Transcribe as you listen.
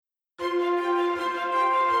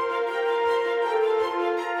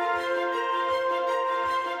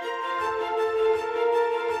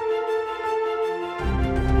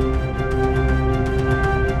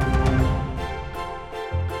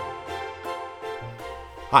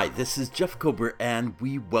Hi, this is Jeff Kober, and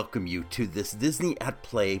we welcome you to this Disney at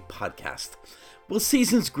Play podcast. Well,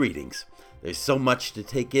 season's greetings. There's so much to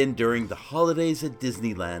take in during the holidays at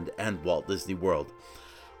Disneyland and Walt Disney World.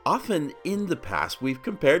 Often in the past, we've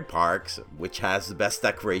compared parks, which has the best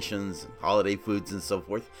decorations, holiday foods, and so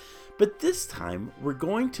forth. But this time, we're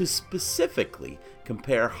going to specifically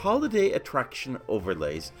compare holiday attraction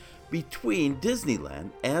overlays between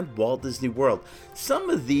Disneyland and Walt Disney World. Some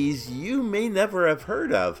of these you may never have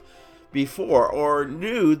heard of before or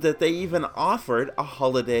knew that they even offered a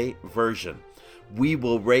holiday version. We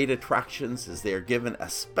will rate attractions as they are given a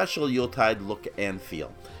special Yuletide look and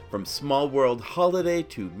feel. From Small World Holiday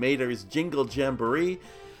to Mater's Jingle Jamboree,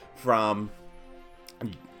 from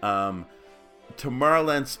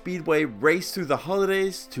Tomorrowland Speedway Race Through the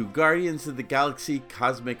Holidays to Guardians of the Galaxy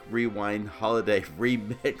Cosmic Rewind Holiday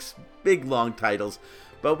Remix. Big long titles,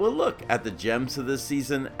 but we'll look at the gems of this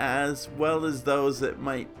season as well as those that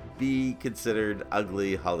might be considered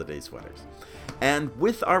ugly holiday sweaters. And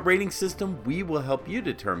with our rating system, we will help you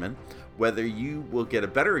determine whether you will get a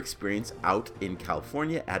better experience out in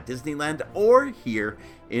California at Disneyland or here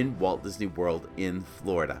in Walt Disney World in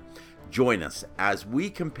Florida. Join us as we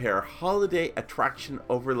compare holiday attraction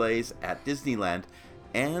overlays at Disneyland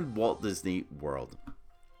and Walt Disney World.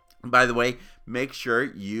 By the way, make sure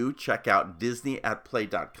you check out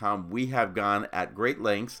DisneyAtPlay.com. We have gone at great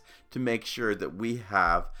lengths to make sure that we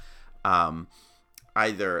have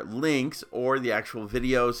either links or the actual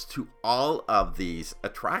videos to all of these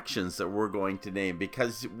attractions that we're going to name,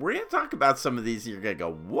 because we're going to talk about some of these and you're going to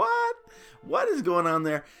go, what? What is going on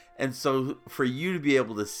there? And so for you to be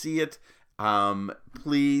able to see it,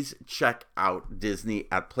 please check out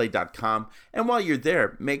DisneyAtPlay.com. And while you're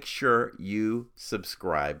there, make sure you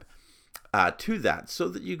subscribe to that so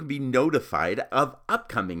that you can be notified of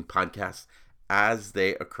upcoming podcasts as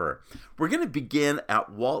they occur. We're going to begin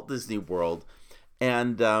at Walt Disney World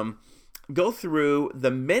and go through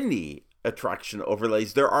the many attraction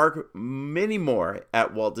overlays. There are many more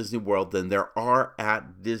at Walt Disney World than there are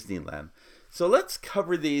at Disneyland. So let's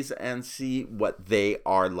cover these and see what they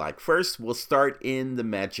are like. First, we'll start in the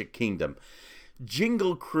Magic Kingdom.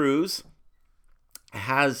 Jingle Cruise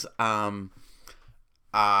has a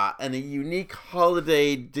unique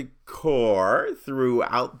holiday decor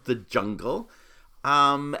throughout the jungle.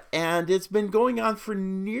 And it's been going on for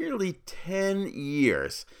nearly 10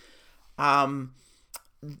 years.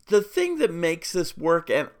 The thing that makes this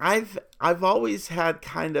work, and I've always had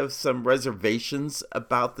kind of some reservations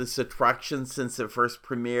about this attraction since it first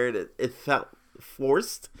premiered. It felt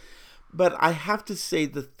forced, but I have to say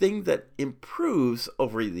the thing that improves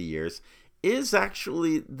over the years is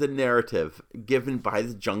actually the narrative given by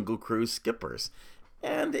the Jungle Cruise skippers.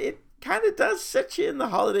 And it kind of does set you in the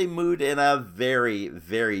holiday mood in a very,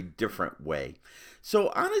 very different way. So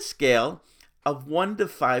on a scale of 1 to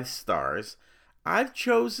 5 stars, I've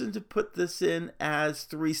chosen to put this in as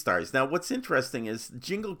 3 stars. Now, what's interesting is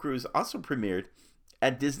Jingle Cruise also premiered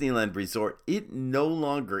at Disneyland Resort. It no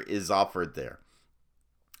longer is offered there.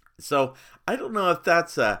 So I don't know if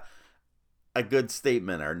that's a good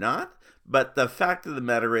statement or not, but the fact of the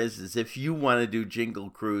matter is if you want to do Jingle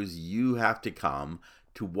Cruise, you have to come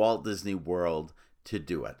to Walt Disney World to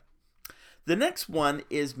do it. The next one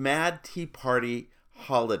is Mad Tea Party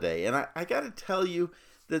Holiday. And I got to tell you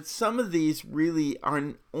that some of these really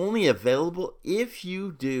are only available if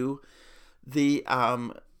you do the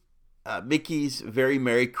Mickey's Very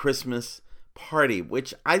Merry Christmas Party,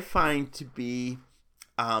 which I find to be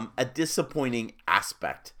a disappointing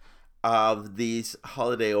aspect of these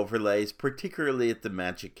holiday overlays, particularly at the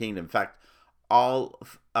Magic Kingdom. In fact, all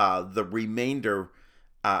the remainder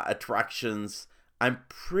attractions, I'm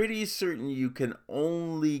pretty certain you can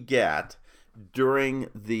only get during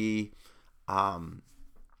the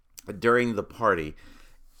party.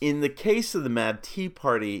 In the case of the Mad Tea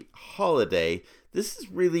Party Holiday, this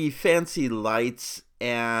is really fancy lights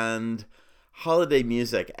and holiday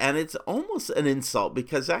music, and it's almost an insult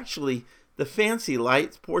because actually the fancy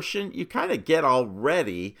lights portion you kind of get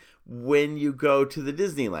already when you go to the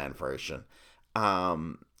Disneyland version.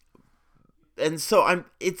 And so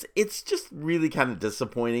it's just really kind of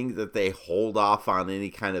disappointing that they hold off on any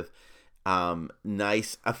kind of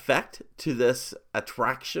nice effect to this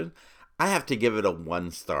attraction. I have to give it a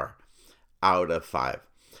 1 star out of 5.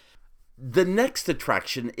 The next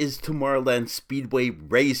attraction is Tomorrowland Speedway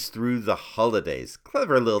Race Through the Holidays.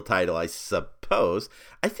 Clever little title, I suppose.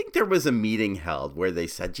 I think there was a meeting held where they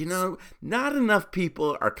said, not enough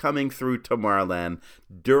people are coming through Tomorrowland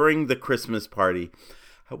during the Christmas party.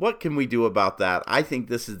 What can we do about that? I think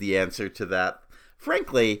this is the answer to that.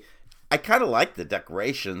 Frankly, I kind of like the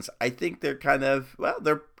decorations. I think they're kind of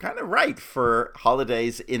right for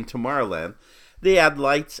holidays in Tomorrowland. They add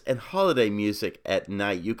lights and holiday music at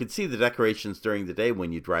night. You can see the decorations during the day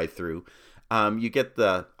when you drive through. You get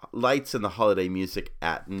the lights and the holiday music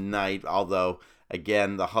at night, although,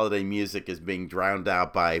 again, the holiday music is being drowned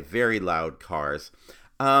out by very loud cars.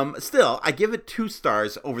 Still, I give it 2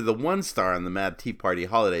 stars over the 1 star on the Mad Tea Party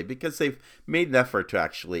Holiday because they've made an effort to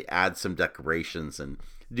actually add some decorations and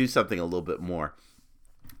do something a little bit more.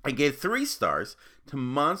 I gave 3 stars to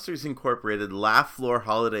Monsters Incorporated Laugh Floor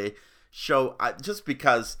Holiday Show just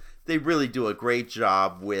because they really do a great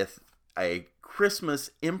job with a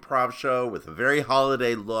Christmas improv show with a very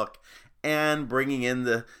holiday look and bringing in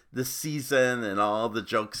the season and all the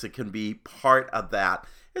jokes that can be part of that.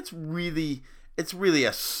 It's really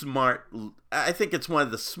a smart, I think it's one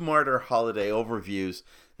of the smarter holiday overviews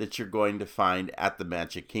that you're going to find at the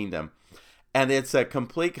Magic Kingdom. And it's a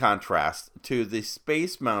complete contrast to the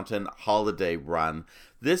Space Mountain Holiday Run.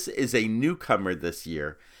 This is a newcomer this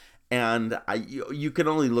year. And you can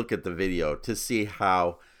only look at the video to see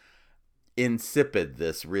how insipid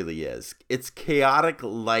this really is. It's chaotic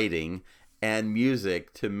lighting and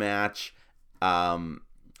music to match the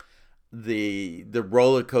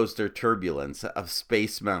roller coaster turbulence of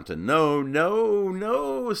Space Mountain.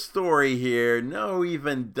 No story here. No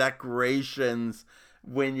even decorations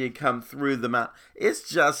when you come through the mountain.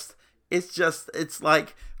 It's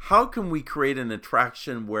like, how can we create an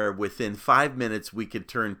attraction where within 5 minutes we could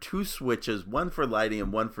turn 2 switches, one for lighting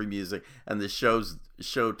and one for music, and the show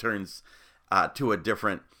turns to a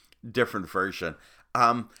different version.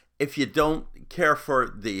 If you don't care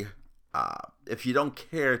if you don't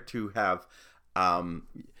care to have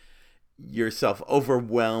yourself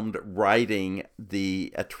overwhelmed riding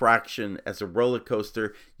the attraction as a roller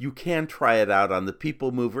coaster, you can try it out on the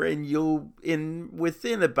People Mover, and you'll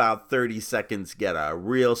within about 30 seconds get a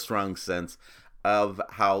real strong sense of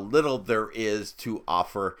how little there is to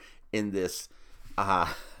offer in this.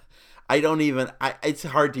 It's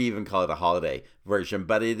hard to even call it a holiday version,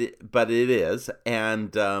 but it is,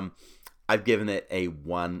 and I've given it a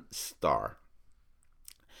 1 star.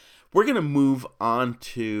 We're going to move on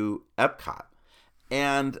to Epcot,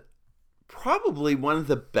 and probably one of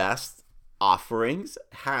the best offerings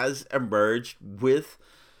has emerged with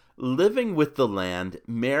Living with the Land,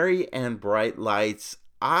 Merry and Bright Lights.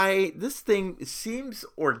 This thing seems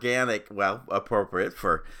organic, well, appropriate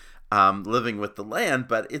for Living with the Land,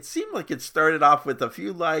 but it seemed like it started off with a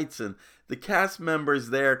few lights and the cast members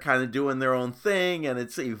there kind of doing their own thing, and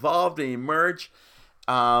it's evolved and emerged.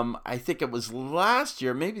 I think it was last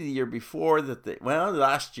year, maybe the year before,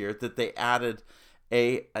 last year, that they added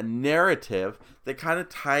a narrative that kind of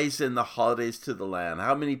ties in the holidays to the land.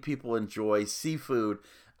 How many people enjoy seafood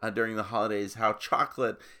during the holidays, how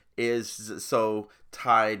chocolate is so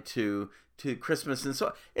tied to Christmas, and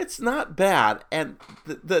so it's not bad. And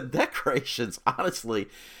the decorations, honestly,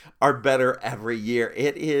 are better every year.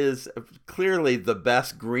 It is clearly the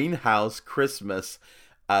best greenhouse Christmas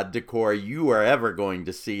decor you are ever going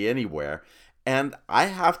to see anywhere. And I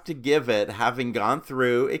have to give it, having gone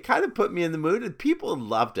through, it kind of put me in the mood, and people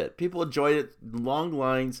loved it. People enjoyed it. Long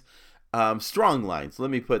lines, strong lines, let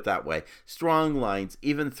me put it that way. Strong lines,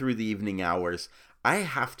 even through the evening hours. I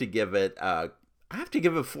have to give it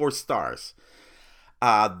 4 stars.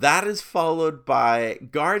 That is followed by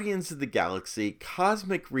Guardians of the Galaxy,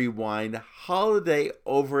 Cosmic Rewind, Holiday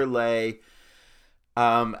Overlay.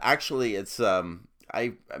 Actually, it's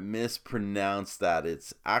I mispronounced that.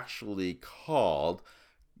 It's actually called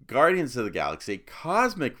Guardians of the Galaxy,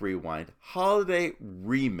 Cosmic Rewind, Holiday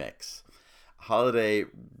Remix. Holiday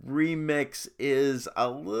Remix is a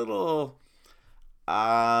little,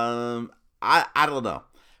 I don't know.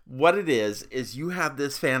 What it is you have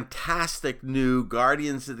this fantastic new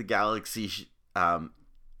Guardians of the Galaxy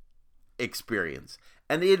experience.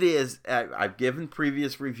 And it is, I've given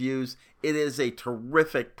previous reviews, it is a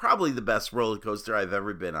terrific, probably the best roller coaster I've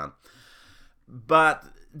ever been on. But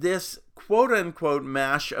this quote-unquote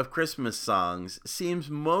mash of Christmas songs seems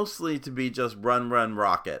mostly to be just Run, Run,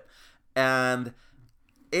 Rocket. And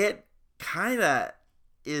it kind of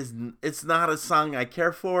it's not a song I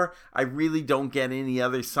care for. I really don't get any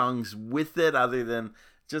other songs with it other than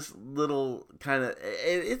just little kind of,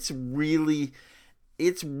 it's really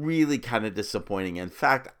kind of disappointing. In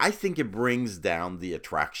fact, I think it brings down the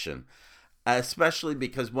attraction, especially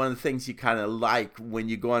because one of the things you kind of like when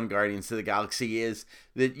you go on Guardians of the Galaxy is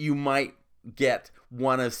that you might get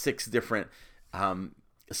one of 6 different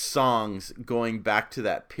songs going back to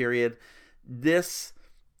that period. This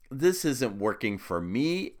isn't working for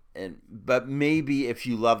me, but maybe if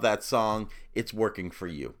you love that song, it's working for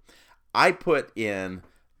you. I put in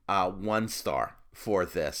 1 star for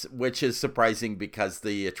this, which is surprising because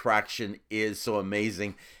the attraction is so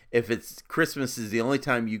amazing. If it's Christmas is the only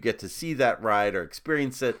time you get to see that ride or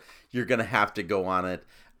experience it, you're going to have to go on it.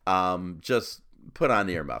 Just put on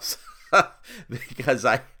earmuffs because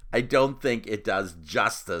I don't think it does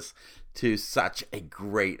justice to such a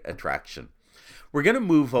great attraction. We're going to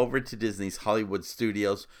move over to Disney's Hollywood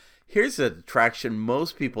Studios. Here's an attraction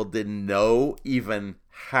most people didn't know even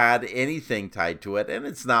had anything tied to it, and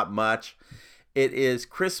it's not much. It is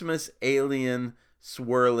Christmas Alien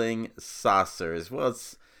Swirling Saucers. Well,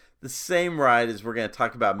 it's the same ride as we're going to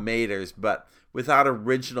talk about Mater's, but without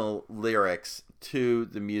original lyrics to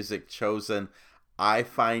the music chosen. I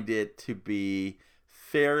find it to be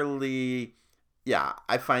fairly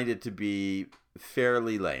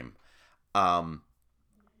lame.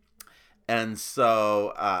 And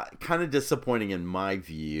so kind of disappointing in my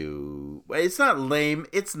view. It's not lame,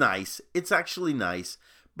 it's nice. It's actually nice,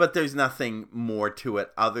 but there's nothing more to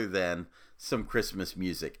it other than some Christmas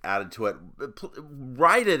music added to it.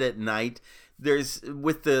 Ride it at night. There's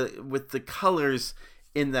with the colors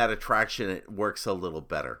in that attraction, it works a little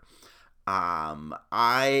better.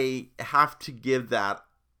 I have to give that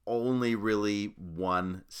only really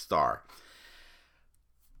 1 star.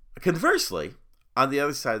 Conversely, on the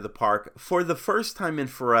other side of the park, for the first time in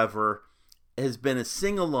forever, has been a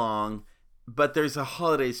sing-along, but there's a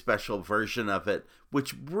holiday special version of it,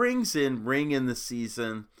 which brings in Ring in the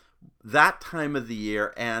Season, that time of the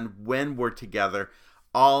year, and When We're Together,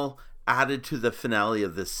 all added to the finale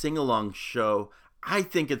of the sing-along show. I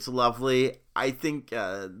think it's lovely. I think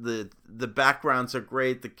the backgrounds are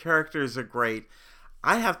great. The characters are great.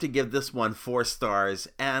 I have to give this one 4 stars,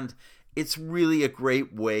 and it's really a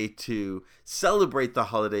great way to celebrate the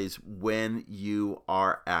holidays when you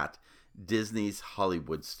are at Disney's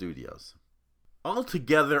Hollywood Studios.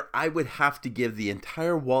 Altogether, I would have to give the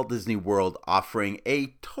entire Walt Disney World offering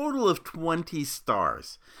a total of 20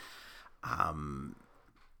 stars.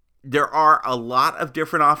 There are a lot of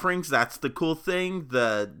different offerings. That's the cool thing.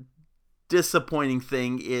 The disappointing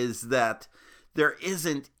thing is that there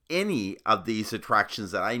isn't any of these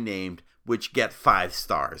attractions that I named which get 5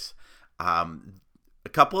 stars. A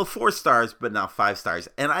couple of 4 stars, but not 5 stars.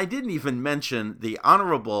 And I didn't even mention the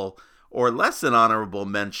honorable or less than honorable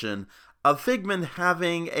mention of Figment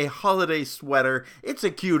having a holiday sweater. It's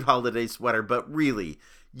a cute holiday sweater, but really,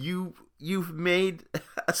 you've made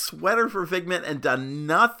a sweater for Figment and done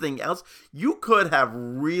nothing else. You could have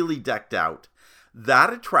really decked out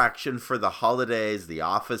that attraction for the holidays. The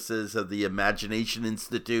offices of the Imagination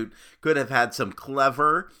Institute could have had some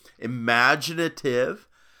clever, imaginative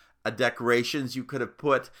decorations. You could have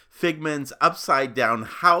put Figment's upside down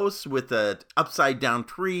house with an upside down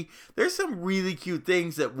tree. There's some really cute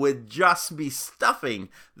things that would just be stuffing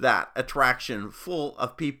that attraction full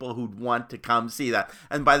of people who'd want to come see that.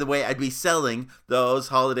 And by the way, I'd be selling those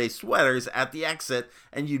holiday sweaters at the exit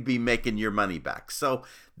and you'd be making your money back. So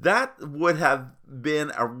that would have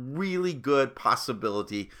been a really good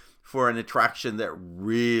possibility for an attraction that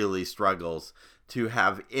really struggles to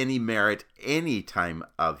have any merit any time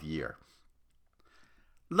of year.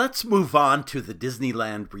 Let's move on to the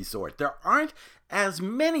Disneyland Resort. There aren't as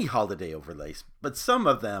many holiday overlays, but some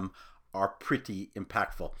of them are pretty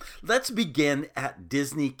impactful. Let's begin at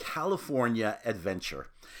Disney California Adventure.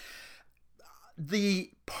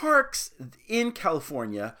 The parks in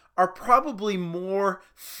California are probably more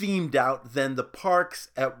themed out than the parks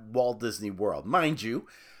at Walt Disney World. Mind you,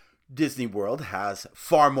 Disney World has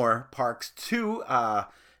far more parks to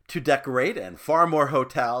decorate and far more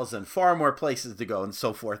hotels and far more places to go and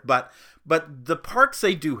so forth. But the parks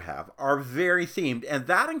they do have are very themed, and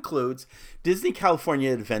that includes Disney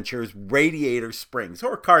California Adventure's Radiator Springs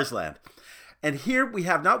or Cars Land. And here we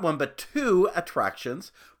have not 1 but 2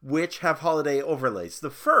 attractions which have holiday overlays. The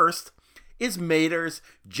first is Mater's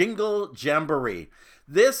Jingle Jamboree.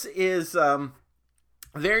 This is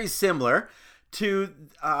very similar to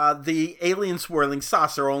the Alien Swirling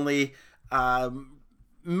Saucer, only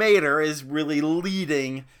Mater is really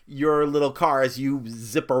leading your little car as you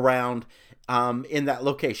zip around in that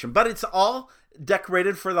location. But it's all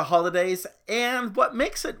decorated for the holidays, and what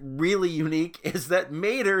makes it really unique is that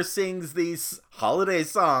Mater sings these holiday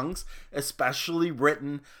songs, especially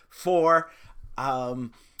written for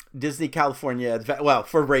Disney California,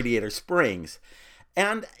 for Radiator Springs.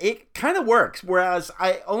 And it kind of works, whereas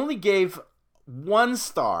I only gave 1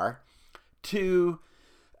 star to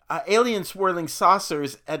Alien Swirling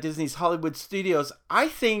Saucers at Disney's Hollywood Studios. I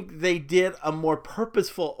think they did a more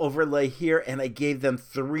purposeful overlay here, and I gave them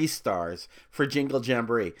 3 stars for Jingle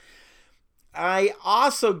Jamboree. I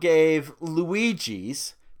also gave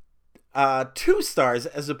Luigi's 2 stars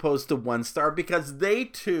as opposed to 1 star because they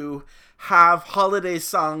too have holiday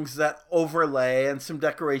songs that overlay and some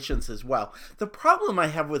decorations as well. The problem I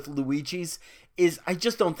have with Luigi's is I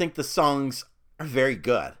just don't think the songs are very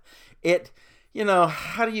good.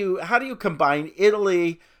 How do you combine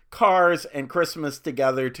Italy, Cars, and Christmas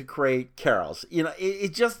together to create carols?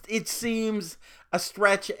 It seems a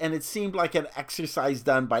stretch, and it seemed like an exercise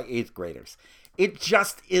done by 8th graders. It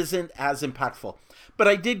just isn't as impactful. But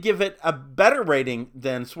I did give it a better rating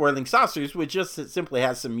than Swirling Saucers, which just simply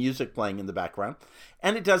has some music playing in the background.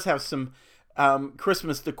 And it does have some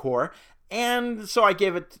Christmas decor. And so I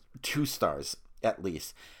gave it 2 stars, at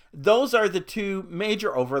least. Those are the 2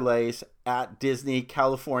 major overlays at Disney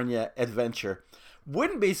California Adventure.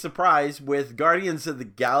 Wouldn't be surprised with Guardians of the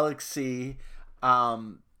Galaxy,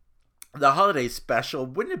 the holiday special.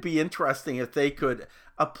 Wouldn't it be interesting if they could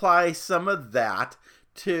apply some of that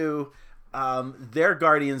to their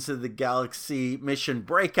Guardians of the Galaxy Mission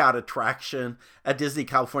Breakout attraction at Disney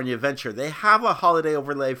California Adventure? They have a holiday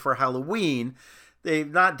overlay for Halloween.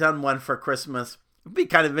 They've not done one for Christmas. It'd be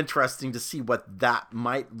kind of interesting to see what that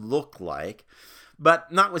might look like.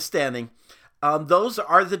 But notwithstanding, those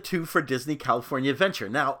are the 2 for Disney California Adventure.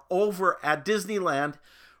 Now, over at Disneyland,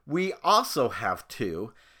 we also have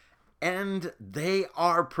 2, and they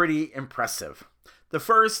are pretty impressive. The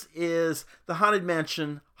first is the Haunted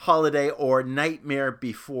Mansion Holiday or Nightmare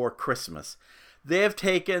Before Christmas. They have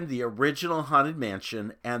taken the original Haunted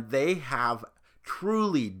Mansion and they have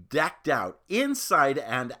truly decked out inside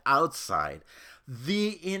and outside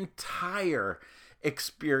the entire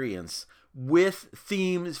experience with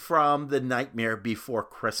themes from the Nightmare Before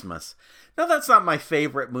Christmas. Now, that's not my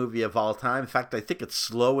favorite movie of all time. In fact, I think it's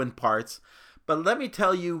slow in parts. But let me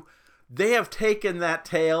tell you, they have taken that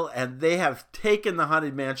tale and they have taken the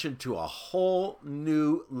Haunted Mansion to a whole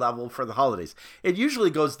new level for the holidays. It usually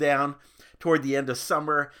goes down toward the end of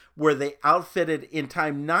summer where they outfit it in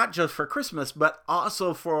time not just for Christmas but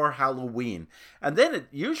also for Halloween. And then it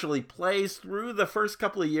usually plays through the first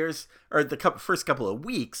couple of years or the first couple of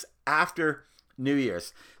weeks after New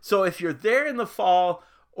Year's. So if you're there in the fall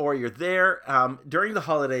or you're there during the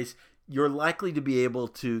holidays, you're likely to be able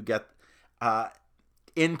to get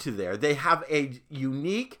into there. They have a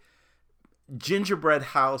unique gingerbread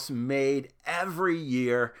house made every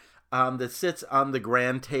year that sits on the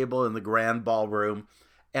grand table in the grand ballroom,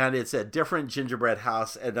 and it's a different gingerbread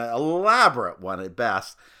house, and an elaborate one at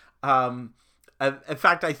best. In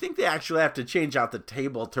fact, I think they actually have to change out the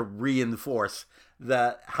table to reinforce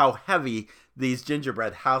how heavy these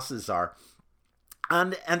gingerbread houses are.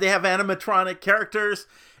 And they have animatronic characters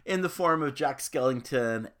in the form of Jack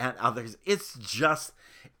Skellington and others. It's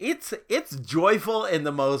joyful in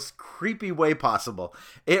the most creepy way possible.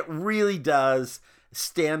 It really does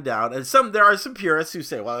stand out. And there are some purists who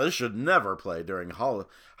say, well, this should never play during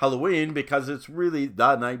Halloween because it's really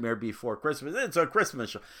the Nightmare Before Christmas. It's a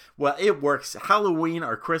Christmas show. Well, it works. Halloween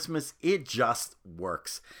or Christmas, it just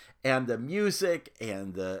works. And the music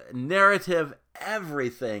and the narrative,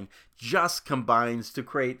 everything just combines to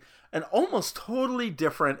create an almost totally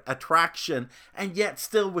different attraction, and yet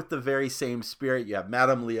still with the very same spirit. You have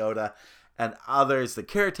Madame Leota and others, the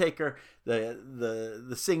caretaker,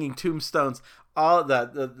 the singing tombstones, all the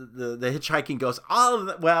hitchhiking ghosts, all of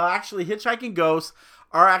them. Well, actually, hitchhiking ghosts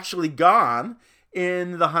are actually gone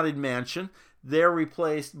in the Haunted Mansion. They're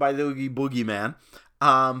replaced by the Oogie Boogie Man.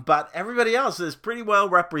 But everybody else is pretty well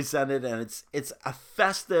represented, and it's a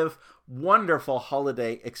wonderful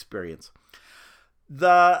holiday experience.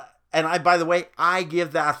 By the way, I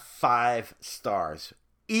give that 5 stars.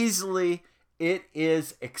 Easily, it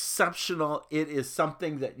is exceptional. It is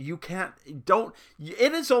something that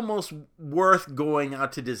it is almost worth going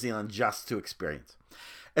out to Disneyland just to experience.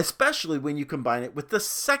 Especially when you combine it with the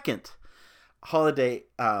second holiday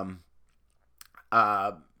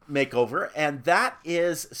makeover, and that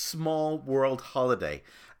is Small World Holiday.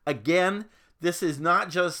 Again, this is not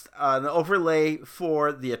just an overlay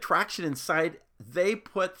for the attraction inside. They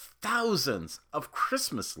put thousands of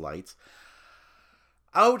Christmas lights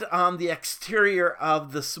out on the exterior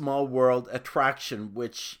of the Small World attraction,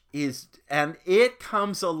 and it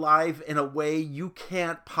comes alive in a way you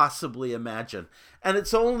can't possibly imagine. And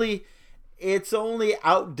it's only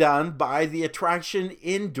outdone by the attraction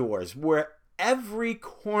indoors, where every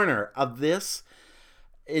corner of this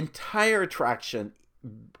entire attraction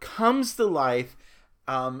comes to life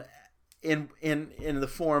in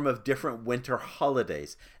the form of different winter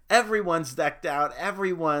holidays. Everyone's decked out,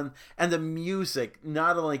 and the music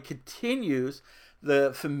not only continues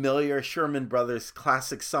the familiar Sherman Brothers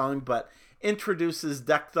classic song, but introduces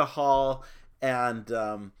Deck the Hall and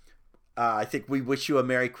I think We Wish You a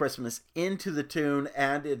Merry Christmas into the tune,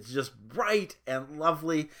 and it's just bright and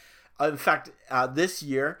lovely. In fact, this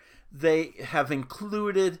year they have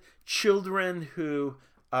included children who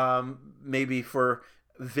maybe for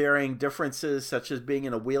varying differences, such as being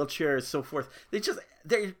in a wheelchair and so forth,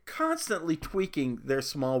 they're constantly tweaking their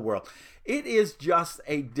Small World. It is just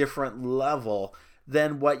a different level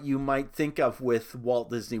than what you might think of with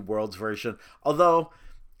Walt Disney World's version. Although,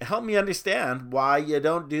 help me understand why you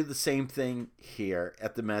don't do the same thing here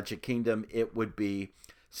at the Magic Kingdom. It would be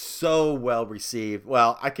so well received.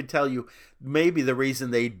 Well, I could tell you maybe the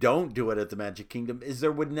reason they don't do it at the Magic Kingdom is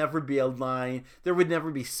there would never be a line, there would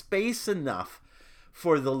never be space enough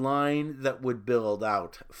for the line that would build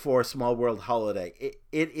out for Small World Holiday.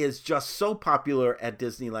 It is just so popular at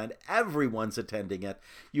Disneyland. Everyone's attending it.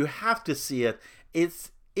 You have to see it.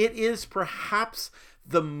 It is perhaps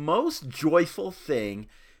the most joyful thing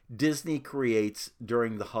Disney creates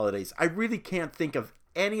during the holidays. I really can't think of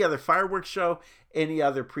any other fireworks show, any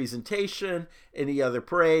other presentation, any other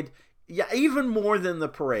parade. Yeah, even more than the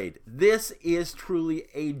parade. This is truly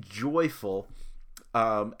a joyful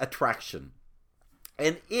attraction.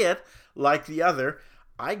 And it, like the other,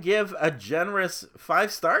 I give a generous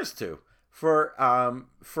 5 stars to for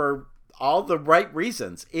all the right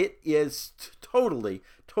reasons. It is totally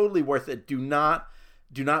worth it. Do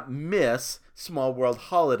not miss Small World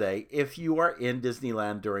Holiday if you are in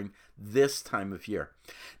Disneyland during this time of year.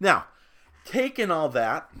 Now, taking all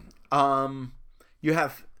that,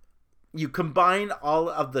 you combine all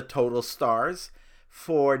of the total stars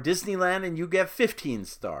for Disneyland and you get 15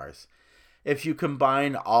 stars. If you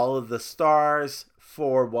combine all of the stars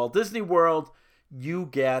for Walt Disney World, you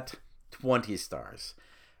get 20 stars.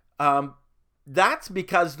 That's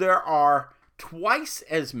because there are twice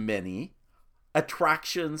as many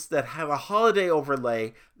attractions that have a holiday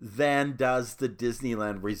overlay than does the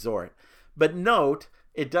Disneyland Resort. But note,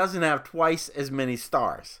 it doesn't have twice as many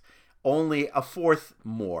stars, only a fourth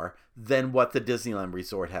more than what the Disneyland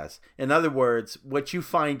Resort has. In other words, what you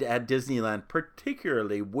find at Disneyland,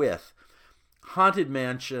 particularly with Haunted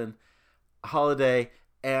Mansion Holiday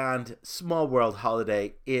and Small World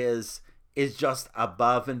Holiday, is just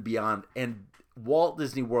above and beyond. And Walt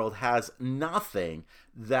Disney World has nothing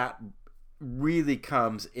that really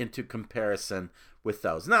comes into comparison with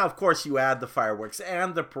those. Now, of course, you add the fireworks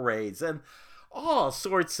and the parades and all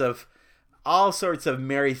sorts of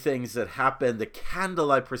merry things that happen. The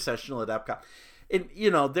candlelight processional at Epcot. And,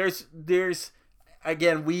 there's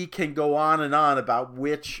again, we can go on and on about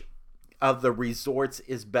which of the resorts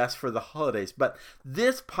is best for the holidays, but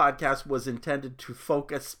this podcast was intended to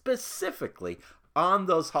focus specifically on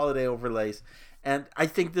those holiday overlays, and I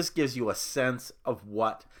think this gives you a sense of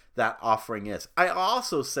what that offering is. I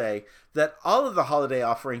also say that all of the holiday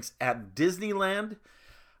offerings at Disneyland,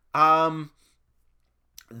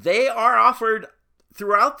 they are offered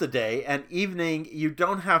throughout the day and evening. You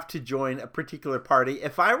don't have to join a particular party.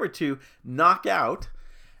 If I were to knock out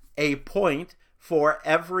a point for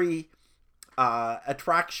every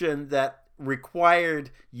attraction that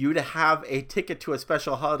required you to have a ticket to a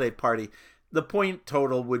special holiday party, the point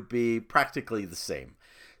total would be practically the same.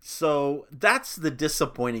 So that's the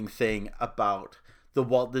disappointing thing about the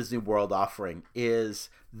Walt Disney World offering, is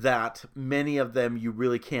that many of them you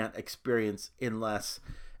really can't experience unless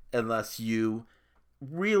you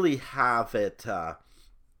really have it,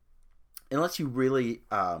 unless you really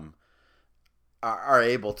are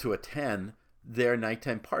able to attend their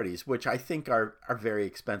nighttime parties, which I think are very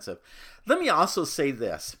expensive. Let me also say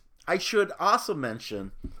this. I should also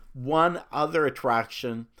mention one other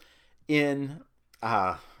attraction in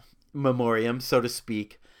memoriam, so to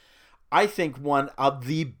speak. I think one of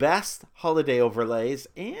the best holiday overlays,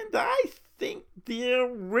 and I think the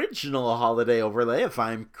original holiday overlay, if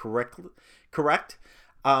I'm correct,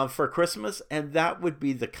 for Christmas, and that would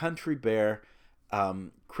be the Country Bear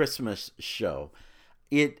Christmas show.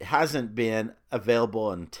 It hasn't been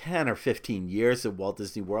available in 10 or 15 years at Walt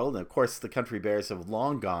Disney World. And of course, the Country Bears have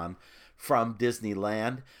long gone from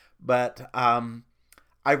Disneyland. But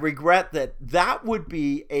I regret that would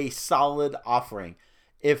be a solid offering.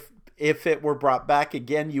 If it were brought back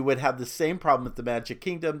again, you would have the same problem at the Magic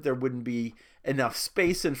Kingdom. There wouldn't be enough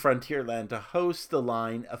space in Frontierland to host the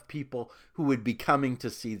line of people who would be coming to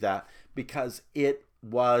see that, because it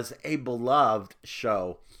was a beloved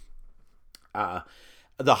show.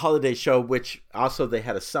 The holiday show, which also they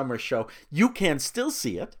had a summer show. You can still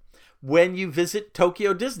see it when you visit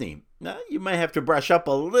Tokyo Disney. Now, you might have to brush up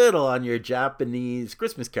a little on your Japanese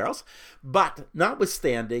Christmas carols, but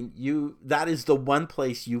notwithstanding, that is the one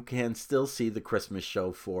place you can still see the Christmas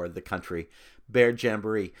show for the Country Bear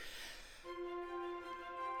Jamboree.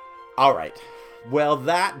 All right. Well,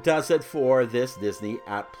 that does it for this Disney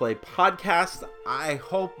at Play podcast. I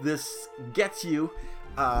hope this gets you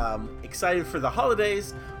excited for the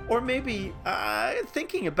holidays, or maybe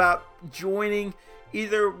thinking about joining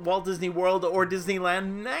either Walt Disney World or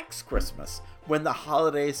Disneyland next Christmas when the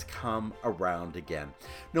holidays come around again.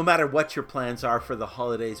 No matter what your plans are for the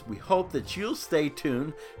holidays, we hope that you'll stay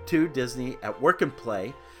tuned to Disney at Work and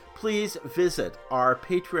Play. Please visit our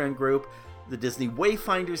Patreon group, the Disney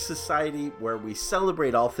Wayfinders Society, where we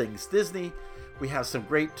celebrate all things Disney. We have some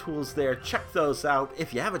great tools there. Check those out.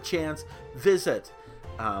 If you have a chance, visit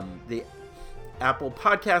the Apple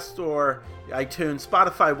Podcast Store, iTunes,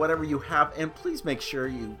 Spotify, whatever you have, and please make sure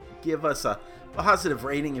you give us a positive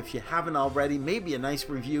rating if you haven't already. Maybe a nice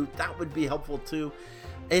review. That would be helpful too.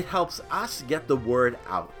 It helps us get the word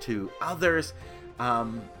out to others,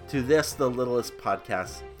 to this, the littlest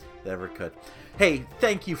podcast that ever could. Hey,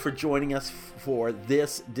 thank you for joining us for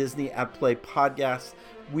this Disney at Play podcast.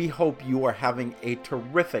 We hope you are having a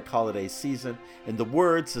terrific holiday season. In the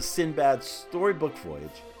words of Sinbad's storybook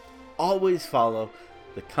voyage, always follow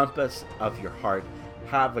the compass of your heart.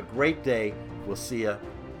 Have a great day. We'll see you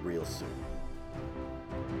real soon.